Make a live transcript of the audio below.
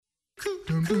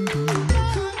Welcome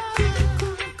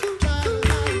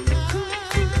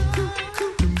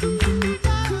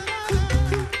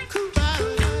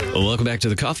back to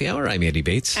the Coffee Hour. I'm Andy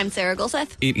Bates. I'm Sarah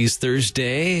Golseth. It is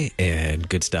Thursday, and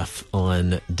good stuff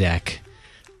on deck.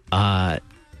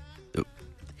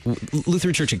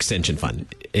 Lutheran Church Extension Fund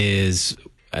is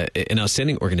an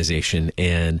outstanding organization,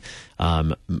 and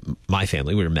my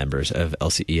family, we're members of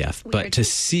LCEF. But to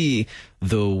see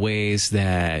the ways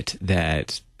that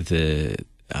the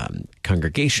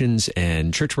congregations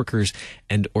and church workers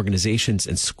and organizations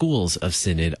and schools of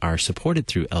Synod are supported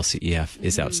through LCEF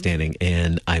is outstanding,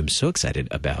 and I'm so excited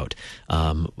about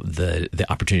the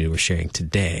opportunity we're sharing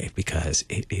today, because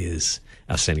it is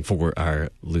outstanding for our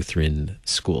Lutheran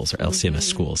schools, our LCMS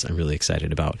schools. I'm really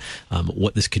excited about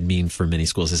what this could mean for many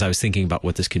schools. As I was thinking about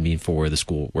what this could mean for the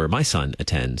school where my son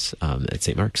attends at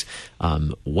St. Mark's,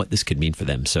 what this could mean for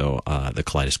them. So the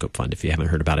Kaleidoscope Fund, if you haven't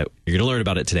heard about it, you're going to learn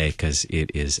about it today, because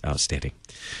it is outstanding.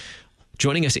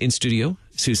 Joining us in studio,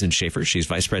 Susan Schaefer. She's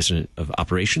Vice President of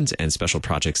Operations and Special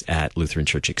Projects at Lutheran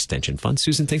Church Extension Fund.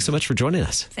 Susan, thanks so much for joining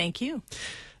us. Thank you.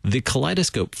 The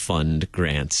Kaleidoscope Fund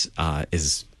Grants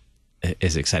is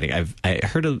exciting. I've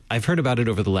heard about it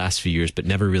over the last few years, but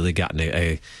never really gotten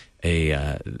I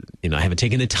haven't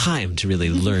taken the time to really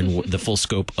learn the full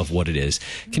scope of what it is.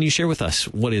 Can you share with us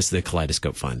what is the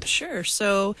Kaleidoscope Fund? Sure.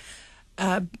 So,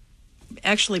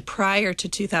 actually, prior to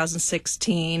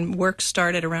 2016, work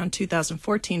started around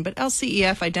 2014, but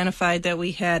LCEF identified that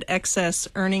we had excess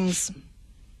earnings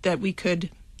that we could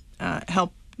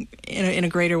help in a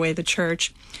greater way the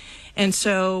church. And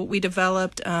so we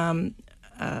developed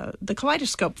the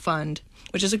Kaleidoscope Fund,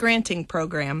 which is a granting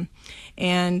program.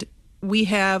 And we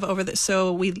have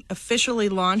so we officially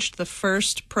launched the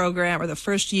first program, or the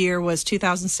first year was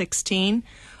 2016.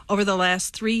 Over the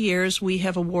last 3 years, we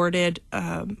have awarded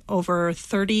over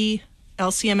 30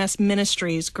 LCMS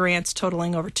ministries grants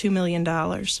totaling over $2 million.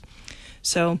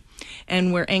 So,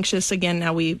 and we're anxious again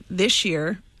now. This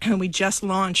year, we just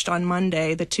launched on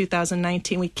Monday the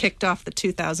 2019. We kicked off the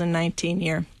 2019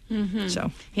 year. Mm-hmm.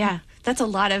 So, yeah, that's a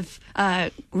lot of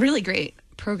really great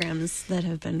programs that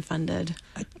have been funded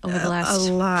over the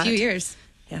last few years.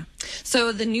 Yeah.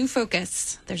 So there's a new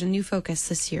focus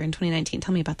this year in 2019.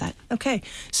 Tell me about that. Okay.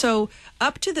 So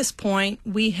up to this point,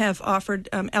 we have offered,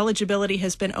 eligibility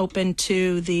has been open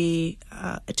to the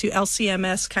to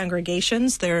LCMS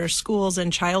congregations, their schools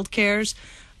and child cares,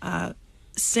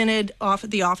 Synod,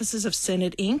 the offices of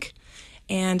Synod Inc.,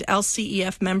 and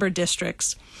LCEF member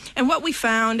districts. And what we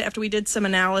found after we did some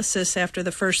analysis after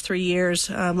the first 3 years,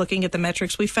 looking at the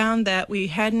metrics, we found that we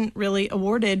hadn't really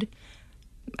awarded,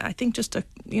 I think, just a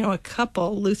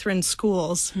couple Lutheran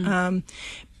schools,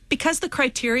 because the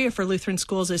criteria for Lutheran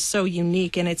schools is so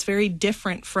unique, and it's very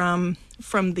different from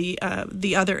the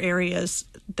other areas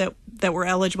that were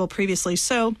eligible previously.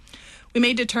 So we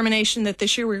made determination that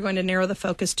this year we're going to narrow the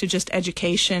focus to just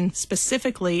education,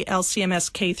 specifically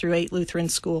LCMS K-8 Lutheran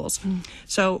schools.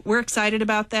 So we're excited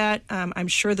about that. I'm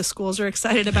sure the schools are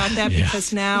excited about that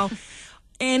because now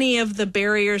any of the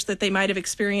barriers that they might have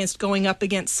experienced going up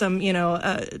against some,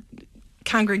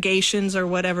 congregations or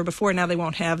whatever before, now they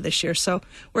won't have this year. So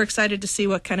we're excited to see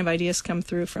what kind of ideas come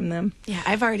through from them. Yeah,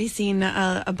 I've already seen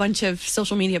a bunch of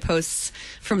social media posts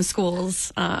from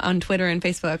schools on Twitter and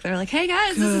Facebook. They're like, "Hey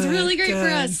guys, this is really great for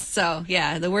us." So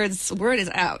yeah, the word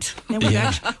is out. And we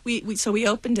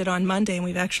opened it on Monday, and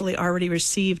we've actually already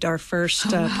received our first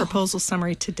proposal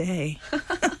summary today.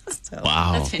 So,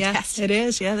 wow, that's fantastic. Yeah, it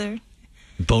is. Yeah, they're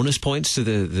bonus points to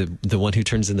the one who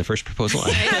turns in the first proposal.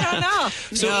 I don't know.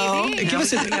 So give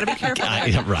us you gotta be careful.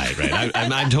 Right.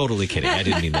 I'm totally kidding. I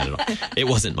didn't mean that at all. It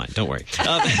wasn't mine. Don't worry.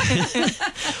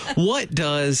 What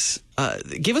does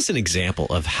give us an example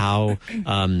of how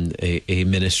a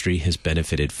ministry has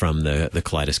benefited from the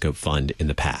Kaleidoscope Fund in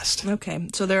the past? Okay,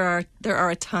 so there are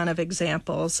a ton of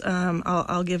examples.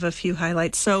 I'll give a few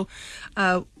highlights. So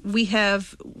we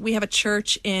have a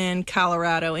church in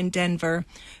Colorado, in Denver,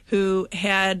 who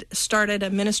had started a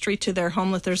ministry to their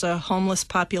homeless. There's a homeless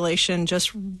population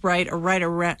just right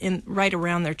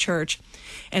around their church,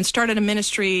 and started a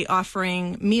ministry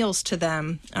offering meals to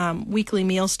them, weekly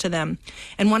meals to them,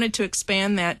 and wanted to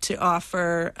expand that to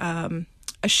offer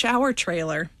a shower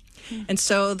trailer. And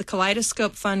so the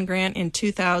Kaleidoscope Fund grant in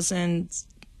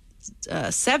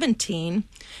 2017,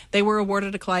 they were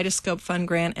awarded a Kaleidoscope Fund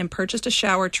grant and purchased a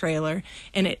shower trailer,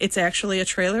 and it's actually a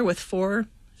trailer with 4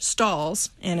 stalls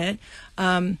in it,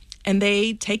 and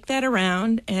they take that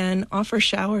around and offer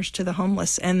showers to the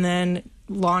homeless, and then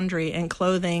laundry and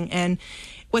clothing. And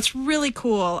what's really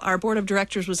cool, our board of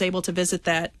directors was able to visit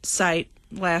that site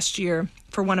last year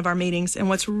for one of our meetings. And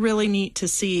what's really neat to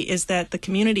see is that the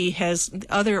community has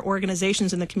other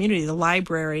organizations in the community, the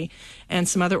library and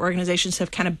some other organizations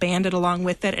have kind of banded along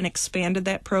with that and expanded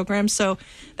that program. So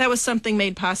that was something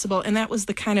made possible. And that was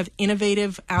the kind of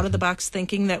innovative, out-of-the-box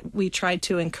thinking that we tried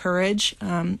to encourage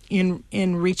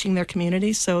in reaching their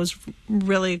communities. So it was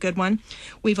really a good one.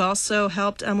 We've also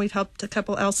helped a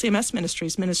couple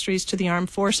LCMS ministries to the Armed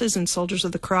Forces and Soldiers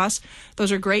of the Cross.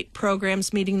 Those are great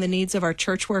programs meeting the needs of our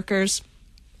church workers,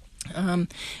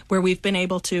 where we've been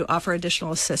able to offer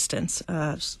additional assistance.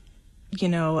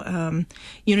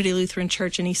 Unity Lutheran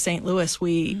Church in East St. Louis,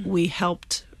 we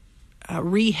helped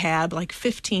rehab like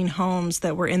 15 homes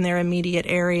that were in their immediate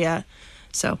area,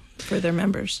 so for their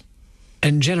members.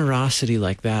 And generosity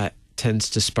like that tends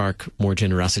to spark more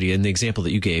generosity. In the example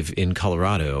that you gave in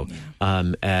Colorado,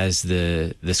 as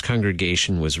this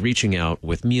congregation was reaching out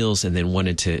with meals and then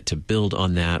wanted to build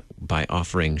on that by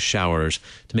offering showers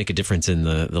to make a difference in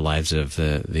the lives of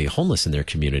the homeless in their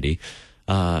community,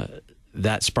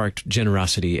 that sparked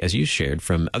generosity, as you shared,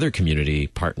 from other community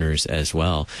partners as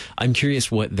well. I'm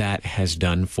curious what that has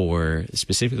done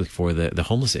specifically for the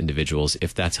homeless individuals,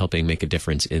 if that's helping make a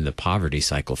difference in the poverty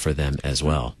cycle for them as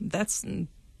well.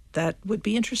 That would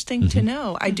be interesting to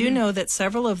know. I do know that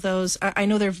several of those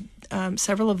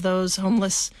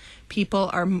homeless people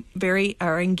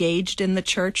are engaged in the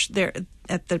church. They're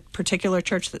at the particular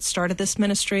church that started this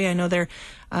ministry. I know they're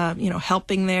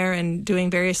helping there and doing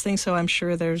various things. So I'm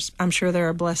sure there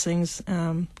are blessings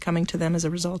coming to them as a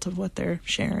result of what they're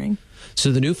sharing.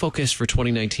 So the new focus for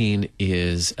 2019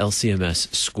 is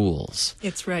LCMS schools.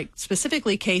 It's right,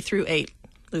 specifically K-8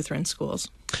 Lutheran schools.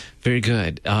 Very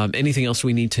good. Anything else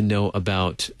we need to know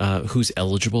about who's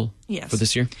eligible for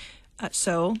this year?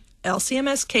 So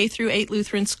LCMS K-8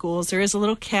 Lutheran schools, there is a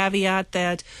little caveat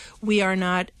that we are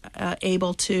not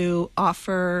able to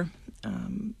offer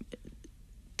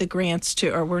the grants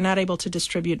or we're not able to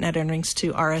distribute net earnings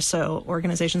to RSO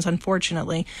organizations,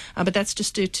 unfortunately. But that's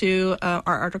just due to our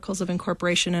Articles of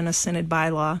Incorporation and a Synod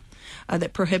bylaw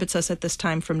that prohibits us at this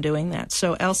time from doing that.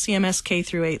 So LCMS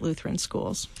K-8 Lutheran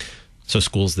schools. So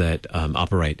schools that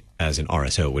operate as an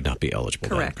RSO would not be eligible.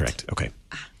 Correct. Then, correct. Okay.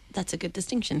 That's a good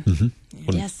distinction.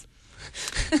 Mm-hmm. Yes.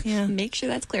 Yeah. Make sure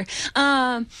that's clear.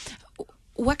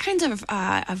 What kinds of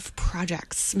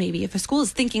projects, maybe, if a school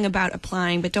is thinking about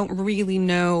applying but don't really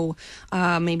know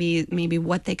maybe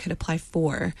what they could apply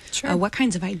for? Sure. What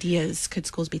kinds of ideas could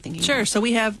schools be thinking Sure. about? So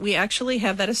we actually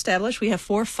have that established. We have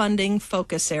 4 funding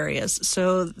focus areas.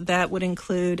 So that would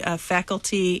include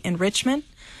faculty enrichment,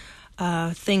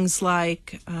 things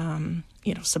like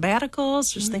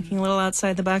sabbaticals, just thinking a little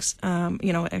outside the box,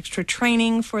 extra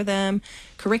training for them.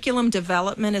 Curriculum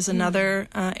development is another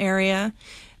area.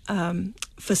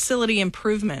 Facility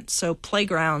improvement, so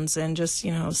playgrounds and just,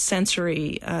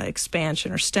 sensory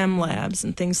expansion or STEM labs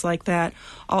and things like that.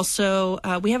 Also,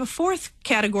 we have a 4th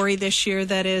category this year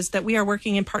that we are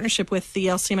working in partnership with the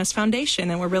LCMS Foundation,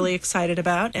 and we're really excited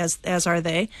about, as are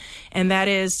they, and that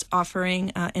is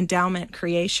offering endowment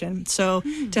creation. So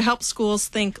to help schools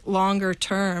think longer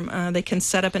term, they can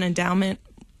set up an endowment.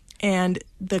 And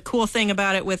the cool thing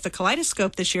about it with the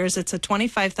Kaleidoscope this year is it's a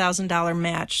 $25,000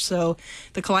 match. So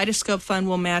the Kaleidoscope Fund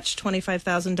will match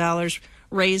 $25,000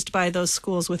 raised by those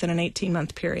schools within an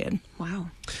 18-month period.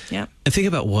 Wow. Yeah. And think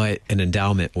about what an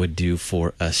endowment would do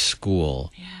for a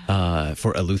school,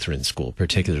 for a Lutheran school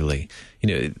particularly.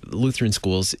 Lutheran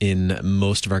schools in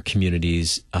most of our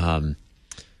communities,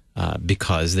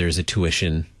 because there's a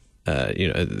tuition,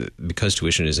 because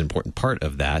tuition is an important part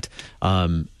of that,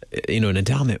 an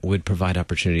endowment would provide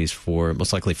opportunities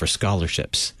most likely for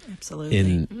scholarships.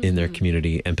 Absolutely. in their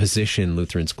community, and position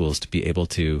Lutheran schools to be able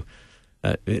to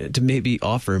maybe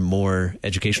offer more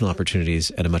educational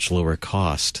opportunities at a much lower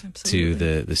cost to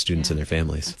the students and their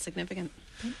families. That's significant.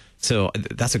 So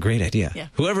that's a great idea. Yeah.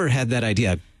 Whoever had that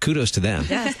idea, kudos to them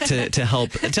to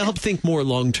help think more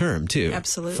long term too.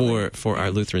 Absolutely. For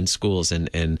our Lutheran schools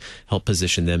and help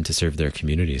position them to serve their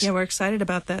communities. Yeah, we're excited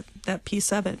about that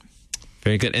piece of it.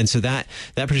 Very good. And so that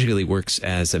particularly works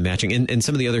as a matching, and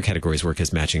some of the other categories work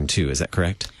as matching too. Is that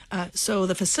correct? So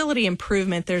the facility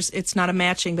improvement, it's not a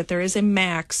matching, but there is a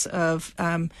max of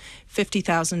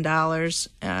 $50,000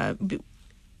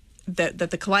 that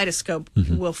the Kaleidoscope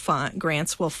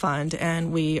grants will fund,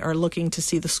 and we are looking to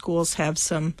see the schools have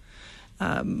some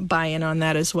buy-in on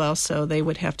that as well. So they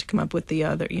would have to come up with the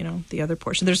other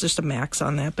portion. There's just a max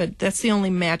on that, but that's the only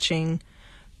matching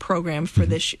program for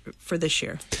this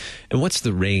year. And what's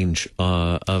the range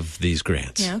of these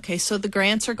grants? Yeah, okay. So the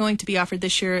grants are going to be offered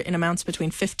this year in amounts between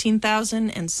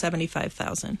 $15,000 and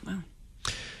 $75,000. Wow.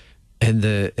 And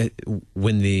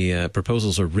when the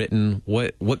proposals are written,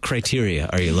 what criteria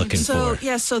are you looking for?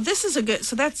 So this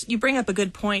is you bring up a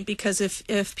good point, because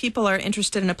if people are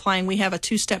interested in applying, we have a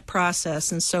 2-step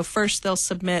process. And so first they'll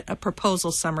submit a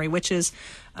proposal summary, which is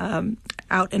out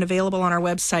and available on our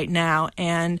website now.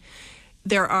 And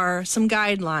there are some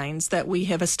guidelines that we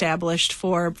have established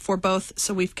for both.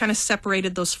 So we've kind of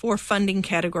separated those 4 funding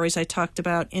categories I talked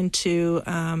about into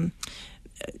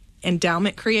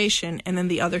endowment creation, and then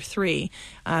the other 3,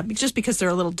 just because they're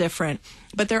a little different.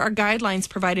 But there are guidelines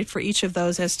provided for each of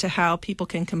those as to how people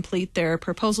can complete their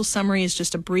proposal summary. Is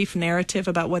just a brief narrative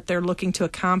about what they're looking to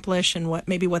accomplish and what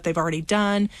they've already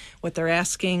done, what they're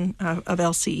asking of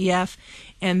LCEF,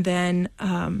 and then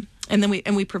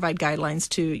we provide guidelines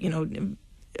to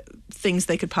things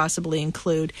they could possibly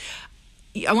include.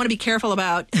 I want to be careful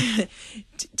about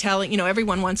telling,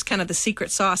 everyone wants kind of the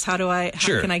secret sauce. How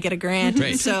can I get a grant?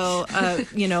 Right. So,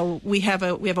 we have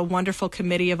a wonderful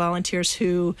committee of volunteers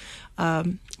who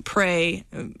pray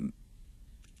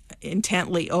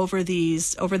intently over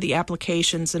the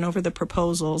applications and over the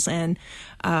proposals. And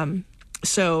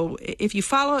so if you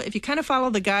kind of follow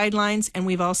the guidelines, and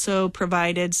we've also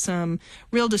provided some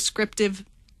real descriptive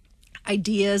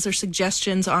ideas or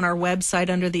suggestions on our website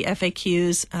under the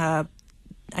FAQs,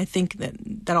 I think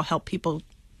that'll help people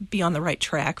be on the right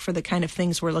track for the kind of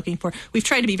things we're looking for. We've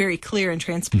tried to be very clear and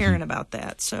transparent about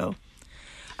that. So,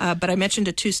 but I mentioned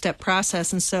a 2-step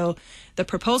process, and so the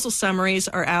proposal summaries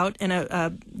are out and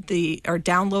are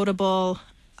downloadable.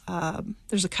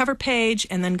 There's a cover page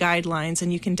and then guidelines,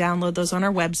 and you can download those on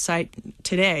our website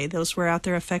today. Those were out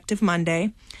there effective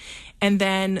Monday. And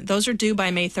then those are due by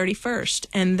May 31st.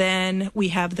 And then we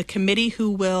have the committee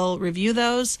who will review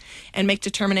those and make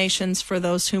determinations for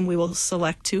those whom we will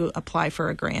select to apply for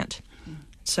a grant.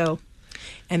 So,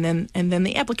 and then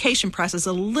the application process is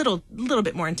a little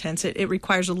bit more intense. It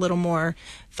requires a little more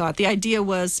thought. The idea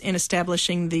was, in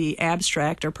establishing the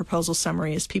abstract or proposal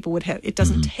summary, is people would have, it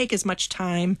doesn't take as much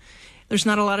time. There's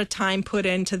not a lot of time put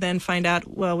in to then find out,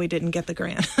 well, we didn't get the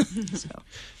grant.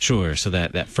 Sure. So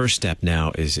that first step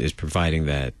now is providing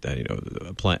that,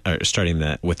 starting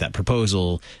that with that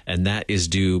proposal, and that is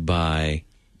due by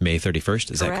May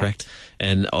 31st. Is that correct?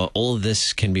 And all of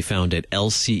this can be found at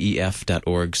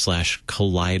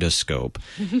lcef.org/kaleidoscope.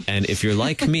 And if you're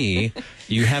like me,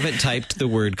 you haven't typed the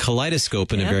word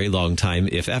kaleidoscope in a very long time,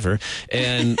 if ever.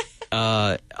 And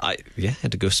I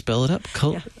had to go spell it up.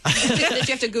 Did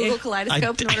you have to Google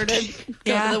Kaleidoscope in order to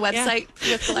go to the website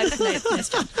with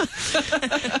Kaleidoscope?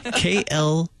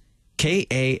 Kaleidoscope.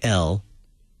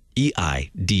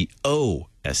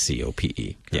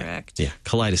 Correct. Yeah.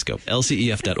 Kaleidoscope.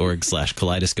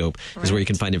 LCEF.org/kaleidoscope is where you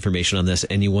can find information on this.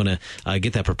 And you want to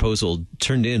get that proposal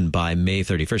turned in by May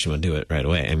 31st. You want to do it right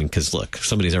away. I mean, because look,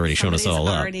 somebody's already shown us all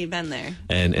up. Already been there.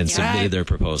 And submitted their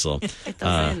proposal. Get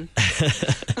those in.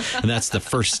 And that's the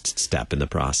first step in the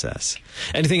process.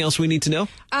 Anything else we need to know?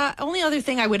 Only other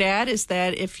thing I would add is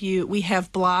that we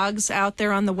have blogs out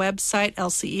there on the website,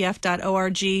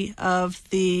 lcef.org, of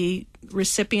the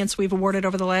recipients we've awarded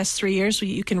over the last 3 years.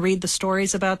 You can read the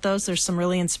stories about those. There's some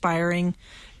really inspiring,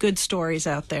 good stories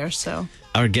out there. So,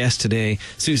 our guest today,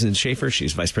 Susan Schaefer.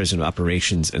 She's Vice President of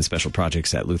Operations and Special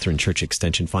Projects at Lutheran Church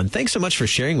Extension Fund. Thanks so much for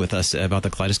sharing with us about the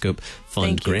Kaleidoscope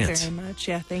Fund Grants. Thank you very much.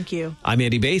 Yeah, thank you. I'm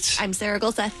Andy Bates. I'm Sarah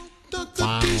Golseth.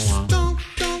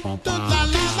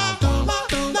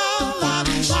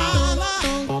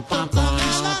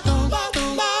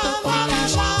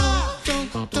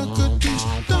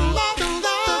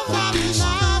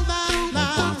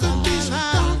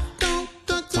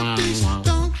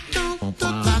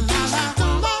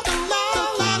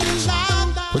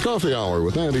 Coffee Hour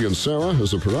with Andy and Sarah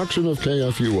is a production of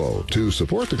KFUO. To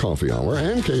support the Coffee Hour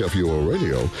and KFUO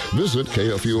Radio, visit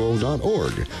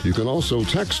KFUO.org. You can also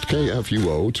text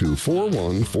KFUO to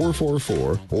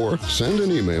 41444 or send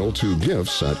an email to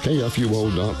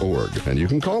gifts@KFUO.org. And you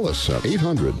can call us at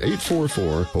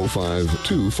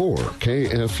 800-844-0524.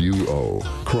 KFUO.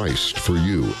 Christ for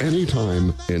you,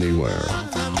 anytime, anywhere.